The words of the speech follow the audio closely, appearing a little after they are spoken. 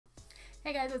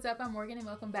Hey guys, what's up? I'm Morgan and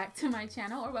welcome back to my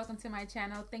channel, or welcome to my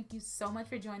channel. Thank you so much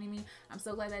for joining me. I'm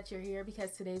so glad that you're here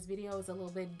because today's video is a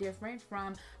little bit different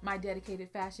from my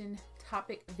dedicated fashion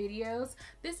topic videos.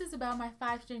 This is about my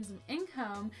 5 streams of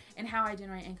income and how I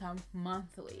generate income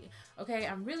monthly. Okay,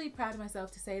 I'm really proud of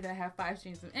myself to say that I have 5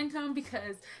 streams of income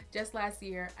because just last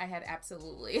year I had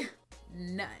absolutely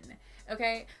none.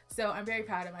 Okay, so I'm very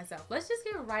proud of myself. Let's just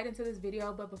get right into this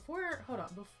video. But before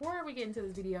we get into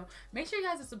this video, make sure you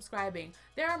guys are subscribing.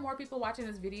 There are more people watching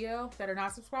this video that are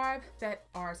not subscribed that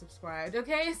are subscribed.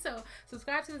 Okay, so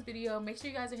subscribe to this video. Make sure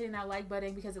you guys are hitting that like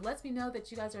button because it lets me know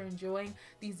that you guys are enjoying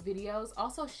these videos.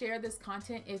 Also share this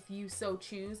content if you so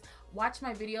choose. Watch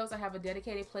my videos. I have a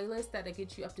dedicated playlist that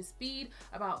gets you up to speed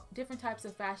about different types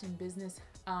of fashion business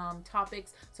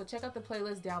topics. So check out the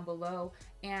playlist down below,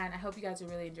 and I hope you guys are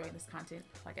really enjoying this content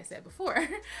like I said before.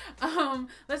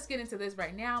 Let's get into this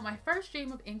right now. My first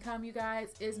stream of income, you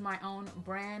guys, is my own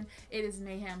brand. It is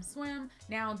Mayhem Swim.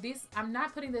 Now this, I'm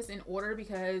not putting this in order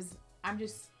because I'm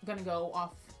just gonna go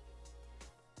off,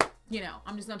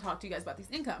 I'm just gonna talk to you guys about these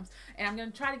incomes, and I'm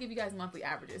gonna try to give you guys monthly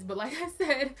averages. But like I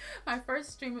said, my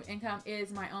first stream of income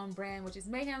is my own brand, which is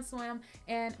Mayhem Swim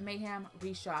and Mayhem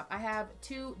Reshop. I have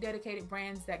 2 dedicated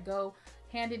brands that go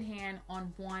hand in hand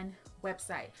on one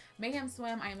website. Mayhem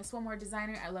Swim, I am a swimwear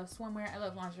designer. I love swimwear. I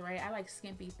love lingerie. I like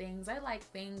skimpy things. I like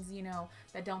things,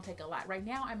 that don't take a lot. Right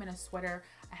now I'm in a sweater.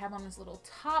 I have on this little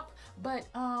top, but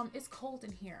it's cold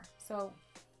in here. So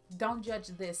don't judge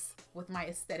this with my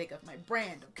aesthetic of my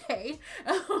brand, okay?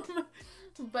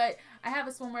 But I have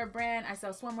a swimwear brand. I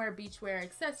sell swimwear, beachwear,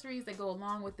 accessories that go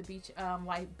along with the beach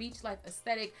life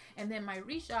aesthetic. And then my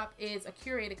reshop is a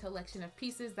curated collection of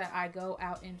pieces that I go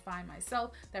out and find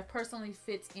myself that personally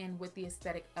fits in with the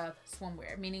aesthetic of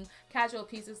swimwear, meaning casual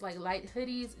pieces like light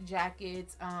hoodies,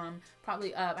 jackets, I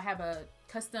have a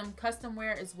custom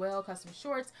wear as well, custom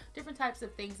shorts, different types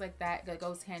of things like that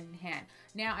goes hand in hand.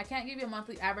 Now I can't give you a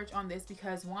monthly average on this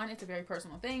because one, it's a very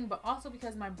personal thing, but also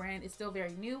because my brand is still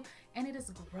very new and it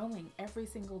is growing every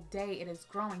single day. It is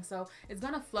growing, so it's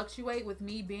gonna fluctuate with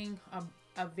me being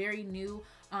a very new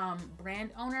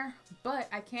brand owner. But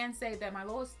I can say that my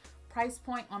lowest price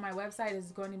point on my website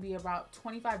is going to be about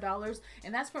 $25,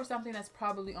 and that's for something that's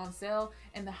probably on sale.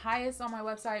 And the highest on my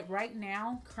website right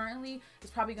now currently is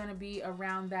probably going to be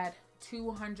around that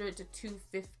 $200 to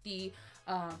 $250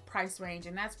 price range,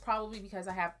 and that's probably because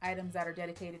I have items that are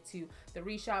dedicated to the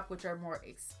reshop, which are more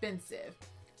expensive.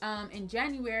 In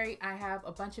January, I have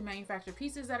a bunch of manufactured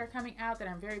pieces that are coming out that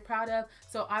I'm very proud of.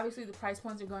 So obviously the price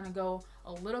points are going to go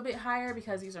a little bit higher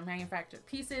because these are manufactured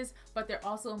pieces, but they're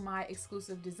also my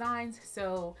exclusive designs.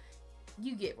 So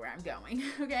you get where I'm going.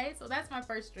 Okay, so that's my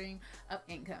first stream of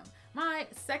income. My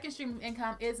second stream of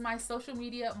income is my social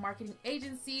media marketing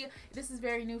agency. This is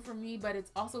very new for me, but it's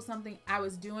also something I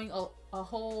was doing a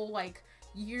whole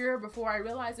year before I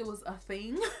realized it was a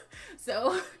thing.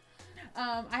 So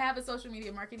I have a social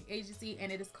media marketing agency,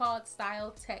 and it is called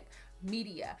Style Tech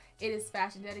Media. It is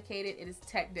fashion dedicated, it is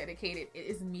tech dedicated, it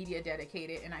is media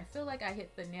dedicated, and I feel like I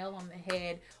hit the nail on the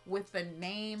head with the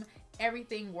name.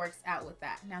 Everything works out with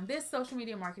that. Now this social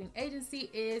media marketing agency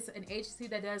is an agency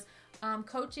that does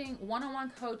coaching,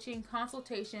 one-on-one coaching,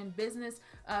 consultation, business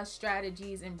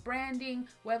strategies and branding,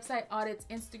 website audits,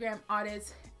 Instagram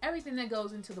audits, everything that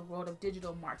goes into the world of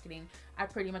digital marketing. I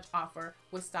pretty much offer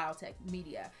with Style Tech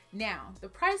Media. Now the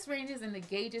price ranges and the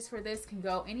gauges for this can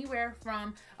go anywhere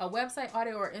from a website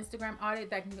audit or Instagram audit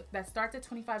that starts at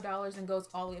 $25 and goes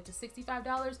all the way up to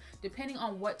 $65. Depending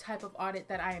on what type of audit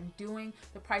that I am doing,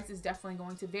 the price is definitely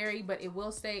going to vary, but it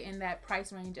will stay in that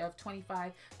price range of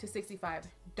 $25 to $65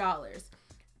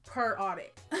 per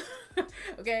audit.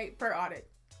 Okay, per audit.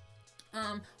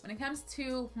 When it comes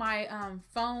to my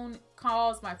phone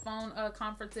calls, my phone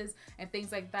conferences and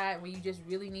things like that, where you just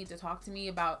really need to talk to me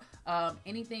about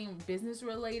anything business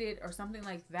related or something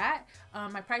like that,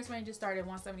 my price ranges start at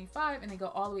 $175 and they go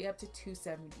all the way up to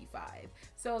 $275.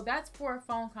 So that's for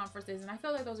phone conferences, and I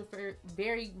feel like those are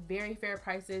very, very fair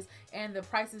prices, and the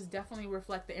prices definitely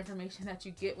reflect the information that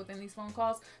you get within these phone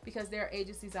calls, because there are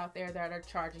agencies out there that are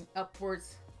charging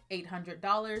upwards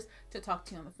 $800 to talk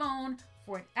to you on the phone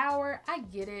for an hour. I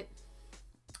get it,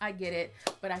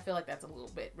 but I feel like that's a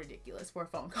little bit ridiculous for a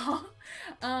phone call.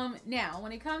 Now,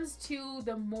 when it comes to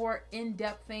the more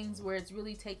in-depth things where it's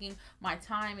really taking my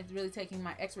time, it's really taking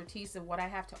my expertise of what I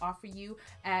have to offer you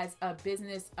as a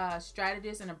business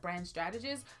strategist and a brand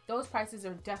strategist, those prices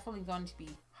are definitely going to be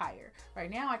higher. Right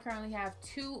now, I currently have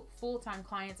 2 full-time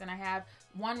clients, and I have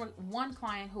one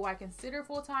client who I consider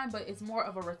full-time, but it's more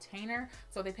of a retainer.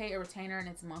 So they pay a retainer and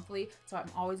it's monthly. So I'm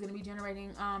always going to be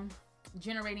generating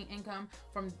generating income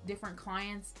from different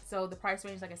clients. So the price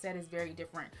range, like I said, is very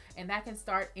different, and that can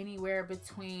start anywhere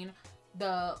between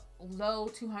the low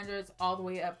 200s all the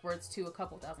way upwards to a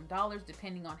couple $1,000s,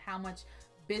 depending on how much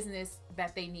business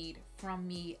that they need from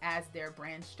me as their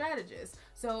brand strategist.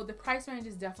 So the price range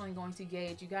is definitely going to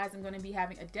gauge. You guys, I'm going to be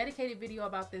having a dedicated video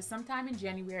about this sometime in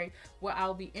January, where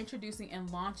I'll be introducing and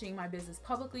launching my business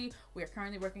publicly. We are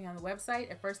currently working on the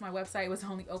website. At first, my website was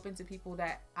only open to people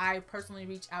that I personally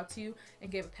reached out to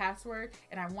and gave a password,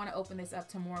 and I want to open this up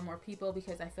to more and more people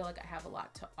because I feel like I have a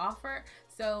lot to offer.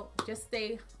 So just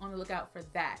stay on the lookout for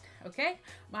that, okay?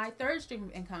 My third stream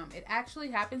of income, it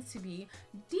actually happens to be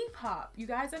Depop. You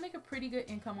guys, I make a pretty good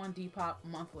income on Depop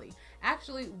monthly.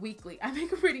 Actually, weekly, I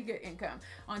make a pretty good income.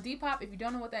 On Depop, if you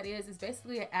don't know what that is, it's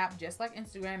basically an app just like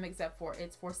Instagram, except for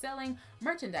it's for selling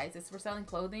merchandise. It's for selling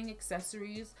clothing,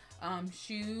 accessories,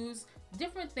 shoes,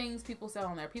 different things people sell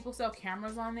on there. People sell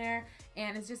cameras on there,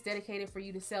 and it's just dedicated for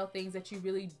you to sell things that you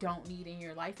really don't need in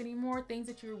your life anymore, things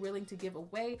that you're willing to give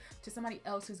away to somebody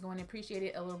else who's going to appreciate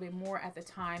it a little bit more at the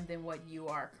time than what you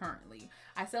are currently.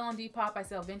 I sell on Depop. I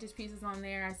sell vintage pieces on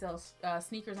there. I sell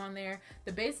sneakers on there.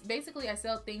 Basically, I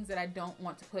sell things that I don't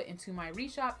want to put into my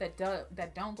reshop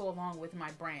that don't go along with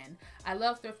my brand. I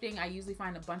love thrifting. I usually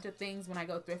find a bunch of things when I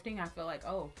go thrifting. I feel like,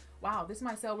 oh, wow, this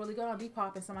might sell really good on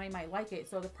Depop and somebody might like it.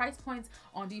 So the price points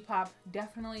on Depop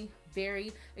definitely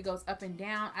vary. It goes up and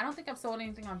down. I don't think I've sold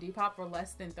anything on Depop for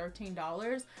less than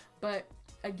 $13, but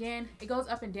again, it goes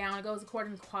up and down. It goes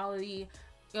according to quality.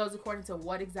 It goes according to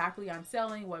what exactly I'm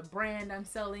selling, what brand I'm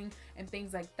selling, and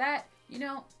things like that. You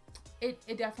know, it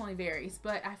definitely varies,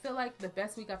 but I feel like the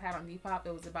best week I've had on Depop,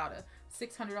 it was about a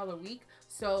 $600 week.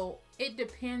 So it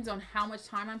depends on how much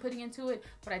time I'm putting into it,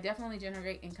 but I definitely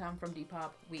generate income from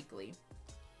Depop weekly.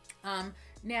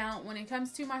 Now, when it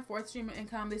comes to my fourth stream of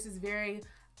income, this is very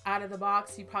out of the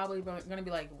box. You probably going to be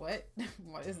like, what?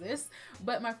 What is this?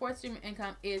 But my fourth stream of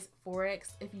income is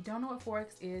Forex. If you don't know what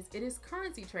Forex is, it is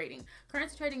currency trading.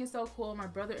 Currency trading is so cool. My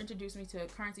brother introduced me to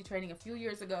currency trading a few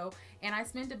years ago, and I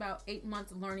spent about 8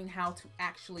 months learning how to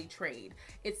actually trade.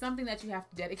 It's something that you have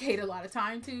to dedicate a lot of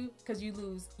time to because you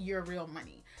lose your real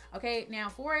money. Okay, now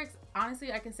Forex,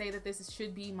 honestly, I can say that this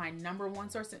should be my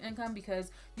 #1 source of income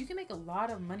because you can make a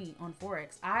lot of money on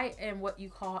Forex. I am what you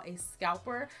call a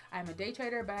scalper. I'm a day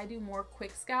trader, but I do more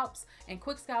quick scalps, and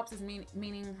quick scalps is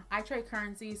meaning I trade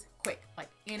currencies quick, like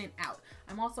in and out.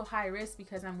 I'm also high risk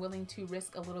because I'm willing to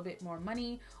risk a little bit more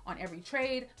money on every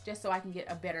trade just so I can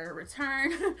get a better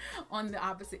return on the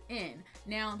opposite end.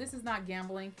 Now, this is not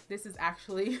gambling. This is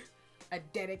actually a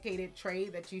dedicated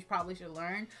trade that you probably should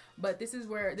learn, but this is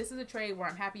a trade where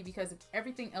I'm happy because if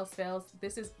everything else fails,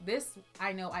 this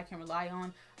I know I can rely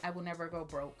on. I will never go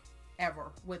broke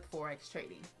ever with Forex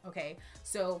trading. Okay,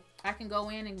 so I can go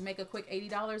in and make a quick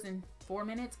 $80 in 4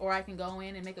 minutes, or I can go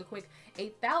in and make a quick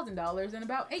 $8,000 in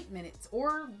about 8 minutes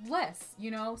or less,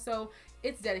 you know. So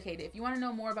it's dedicated. If you want to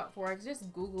know more about Forex,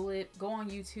 just Google it, go on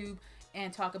YouTube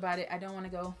and talk about it. I don't want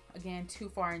to go again too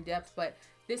far in depth, but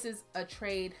this is a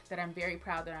trade that I'm very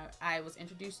proud that I was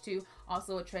introduced to.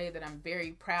 Also a trade that I'm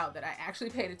very proud that I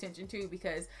actually paid attention to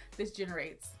because this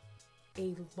generates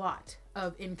a lot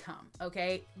of income,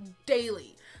 okay,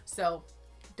 daily. So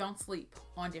don't sleep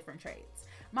on different trades.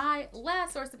 My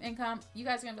last source of income, you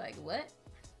guys are gonna be like, what?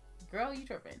 Girl, you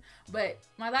tripping. But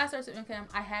my last source of income,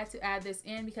 I had to add this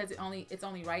in because it's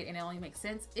only right and it only makes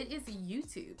sense. It is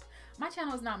YouTube. My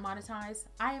channel is not monetized.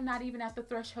 I am not even at the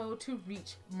threshold to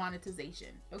reach monetization,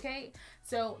 okay?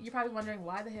 So you're probably wondering,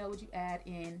 why the hell would you add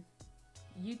in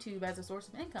YouTube as a source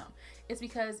of income? It's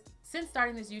because since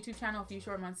starting this YouTube channel a few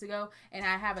short months ago, and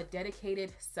I have a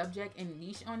dedicated subject and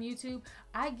niche on YouTube,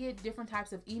 I get different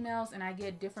types of emails and I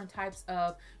get different types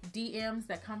of DMs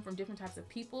that come from different types of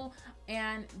people,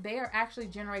 and they are actually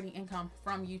generating income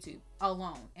from YouTube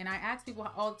alone. And I ask people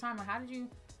all the time, how did you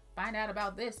find out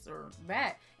about this or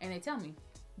that? And they tell me,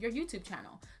 your YouTube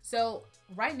channel. So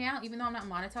right now, even though I'm not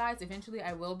monetized, eventually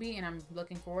I will be, and I'm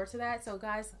looking forward to that. So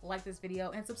guys, like this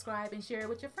video and subscribe and share it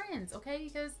with your friends, okay?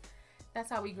 Because that's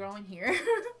how we grow in here.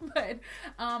 But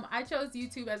I chose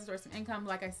YouTube as a source of income.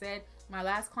 Like I said, my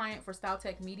last client for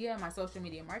StyleTech Media, my social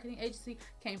media marketing agency,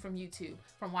 came from YouTube,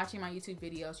 from watching my YouTube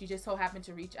videos. She just so happened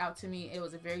to reach out to me. It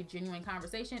was a very genuine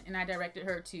conversation, and I directed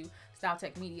her to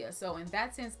StyleTech Media. So in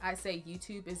that sense, I say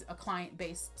YouTube is a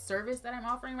client-based service that I'm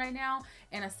offering right now.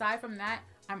 And aside from that,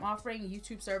 I'm offering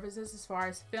YouTube services as far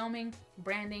as filming,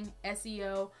 branding,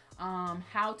 SEO,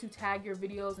 how to tag your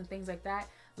videos and things like that.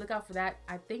 Look out for that.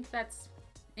 I think that's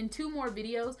In 2 more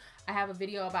videos, I have a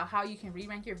video about how you can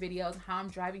re-rank your videos, how I'm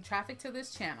driving traffic to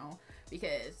this channel,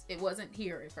 because it wasn't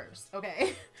here at first,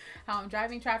 okay? How I'm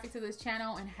driving traffic to this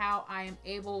channel and how I am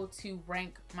able to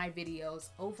rank my videos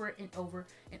over and over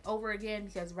and over again,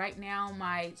 because right now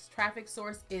my traffic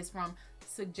source is from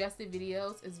suggested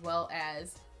videos, as well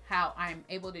as how I'm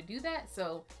able to do that.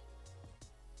 So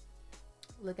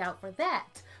look out for that.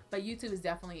 But YouTube is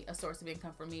definitely a source of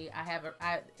income for me.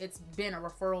 It's been a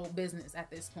referral business at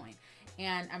this point,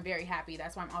 and I'm very happy.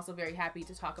 That's why I'm also very happy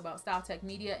to talk about Style Tech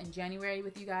Media in January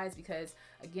with you guys, because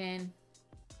again,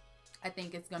 I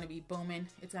think it's going to be booming.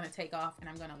 It's going to take off, and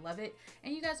I'm going to love it,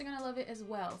 and you guys are going to love it as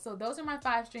well. So those are my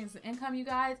 5 streams of income, you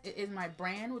guys. It is my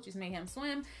brand, which is Mayhem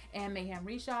Swim and Mayhem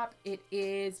Reshop. It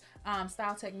is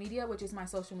Style Tech Media, which is my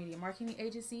social media marketing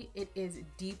agency. It is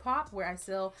Depop, where I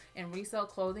sell and resell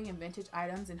clothing and vintage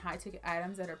items and high ticket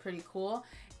items that are pretty cool.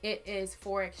 It is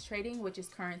Forex Trading, which is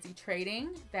currency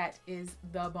trading. That is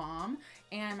the bomb.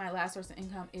 And my last source of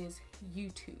income is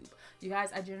YouTube. You guys,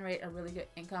 I generate a really good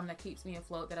income that keeps me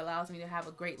afloat, that allows me to have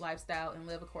a great lifestyle and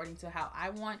live according to how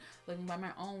I want, living by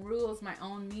my own rules, my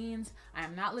own means. I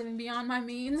am not living beyond my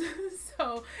means.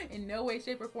 So in no way,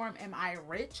 shape, or form am I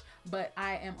rich, but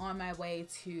I am on my way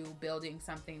to building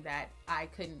something that I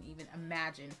couldn't even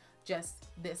imagine just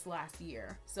this last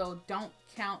year. So don't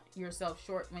count yourself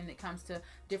short when it comes to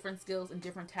different skills and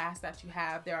different tasks that you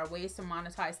have. There are ways to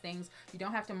monetize things. You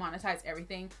don't have to monetize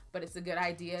everything, but it's a good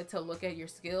idea to look at your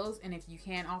skills, and if you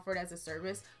can offer it as a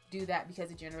service, do that, because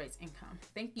it generates income.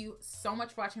 Thank you so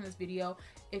much for watching this video.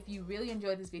 If you really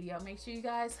enjoyed this video, make sure you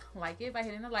guys like it by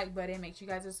hitting the like button. Make sure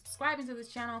you guys are subscribing to this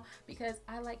channel, because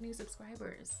I like new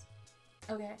subscribers.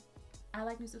 Okay, I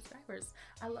like new subscribers.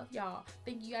 I love y'all.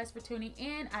 Thank you guys for tuning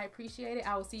in. I appreciate it.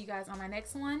 I will see you guys on my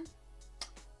next one.